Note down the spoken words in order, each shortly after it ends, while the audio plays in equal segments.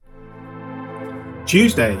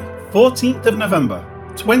Tuesday, 14th of November,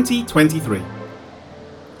 2023.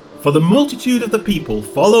 For the multitude of the people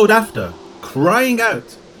followed after, crying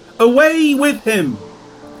out, "Away with him!"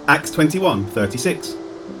 Acts 21:36.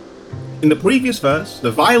 In the previous verse,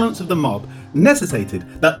 the violence of the mob necessitated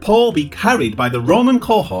that Paul be carried by the Roman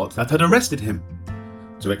cohort that had arrested him.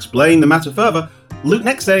 To explain the matter further, Luke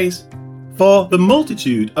next says, "For the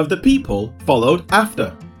multitude of the people followed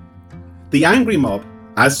after." The angry mob,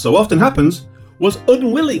 as so often happens, was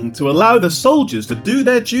unwilling to allow the soldiers to do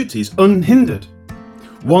their duties unhindered.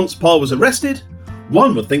 Once Paul was arrested,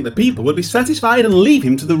 one would think the people would be satisfied and leave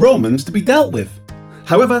him to the Romans to be dealt with.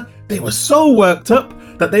 However, they were so worked up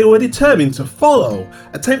that they were determined to follow,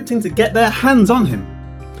 attempting to get their hands on him.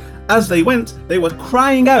 As they went, they were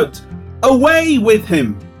crying out, "Away with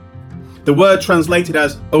him!" The word translated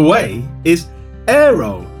as away is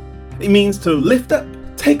aero. It means to lift up,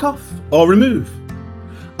 take off, or remove.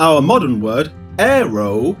 Our modern word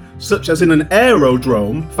aero, such as in an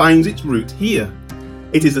aerodrome, finds its root here.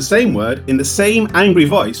 It is the same word in the same angry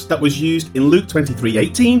voice that was used in Luke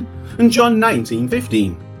 23:18 and John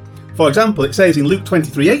 19:15. For example, it says in Luke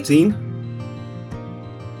 23:18,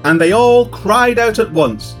 "And they all cried out at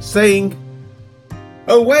once, saying,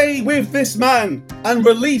 'Away with this man, and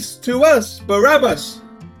release to us Barabbas.'"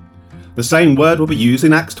 The same word will be used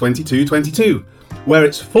in Acts 22:22, where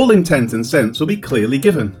its full intent and sense will be clearly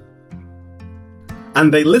given.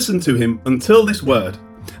 "And they listened to him until this word,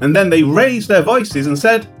 and then they raised their voices and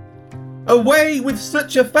said, 'Away with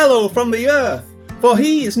such a fellow from the earth, for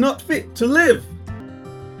he is not fit to live.'"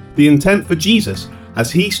 The intent for Jesus,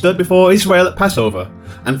 as he stood before Israel at Passover,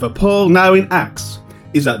 and for Paul now in Acts,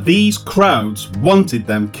 is that these crowds wanted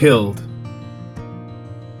them killed.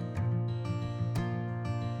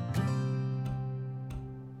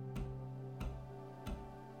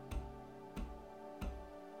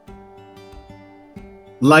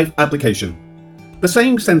 Life application. The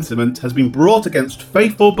same sentiment has been brought against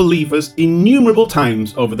faithful believers innumerable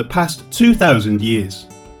times over the past 2,000 years.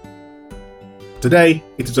 Today,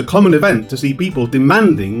 it is a common event to see people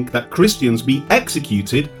demanding that Christians be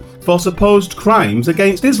executed for supposed crimes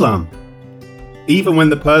against Islam. Even when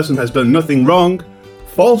the person has done nothing wrong,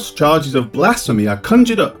 false charges of blasphemy are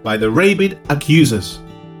conjured up by the rabid accusers.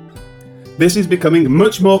 This is becoming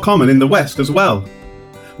much more common in the West as well.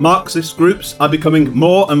 Marxist groups are becoming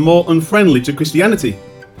more and more unfriendly to Christianity.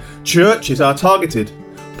 Churches are targeted.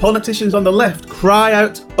 Politicians on the left cry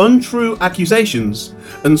out untrue accusations,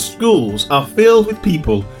 and schools are filled with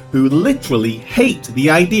people who literally hate the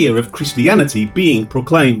idea of Christianity being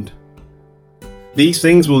proclaimed. These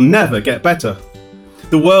things will never get better.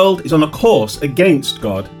 The world is on a course against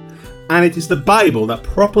God, and it is the Bible that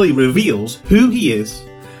properly reveals who He is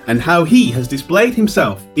and how He has displayed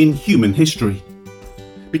Himself in human history.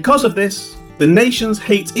 Because of this, the nations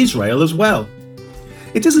hate Israel as well.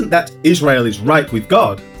 It isn't that Israel is right with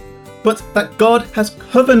God, but that God has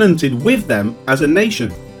covenanted with them as a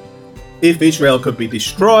nation. If Israel could be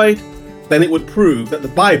destroyed, then it would prove that the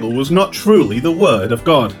Bible was not truly the Word of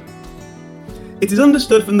God. It is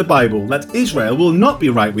understood from the Bible that Israel will not be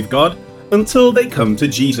right with God until they come to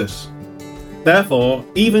Jesus. Therefore,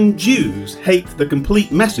 even Jews hate the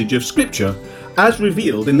complete message of Scripture as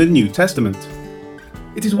revealed in the New Testament.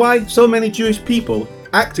 It is why so many Jewish people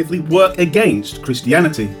actively work against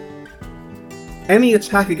Christianity. Any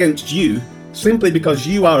attack against you simply because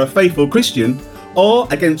you are a faithful Christian, or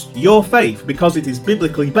against your faith because it is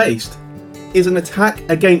biblically based, is an attack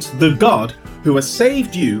against the God who has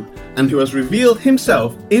saved you and who has revealed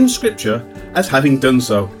Himself in Scripture as having done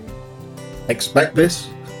so. Expect this,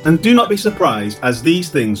 and do not be surprised as these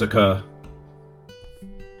things occur.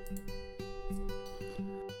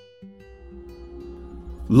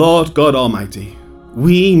 Lord God Almighty,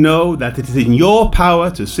 we know that it is in your power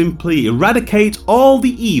to simply eradicate all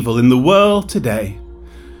the evil in the world today.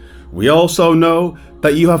 We also know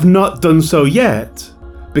that you have not done so yet,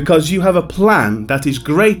 because you have a plan that is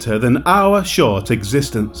greater than our short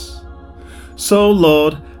existence. So,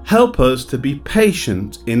 Lord, help us to be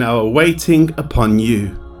patient in our waiting upon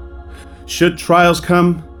you. Should trials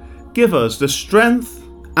come, give us the strength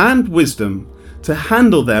and wisdom to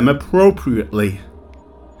handle them appropriately.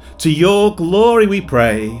 To your glory we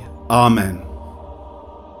pray. Amen.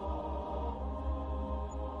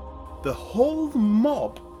 The whole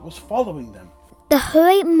mob was following them. The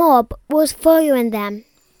whole mob was following them.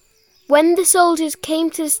 When the soldiers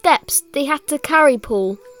came to the steps, they had to carry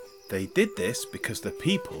Paul. They did this because the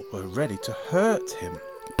people were ready to hurt him.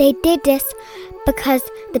 They did this because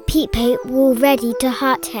the people were ready to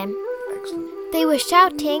hurt him. Excellent. They were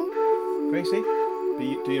shouting, Gracie,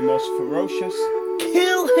 do your most ferocious.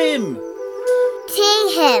 Kill him!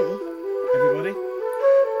 him. Everybody?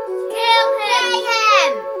 Kill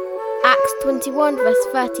him. Acts 21 verse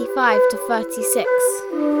 35 to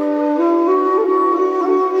 36.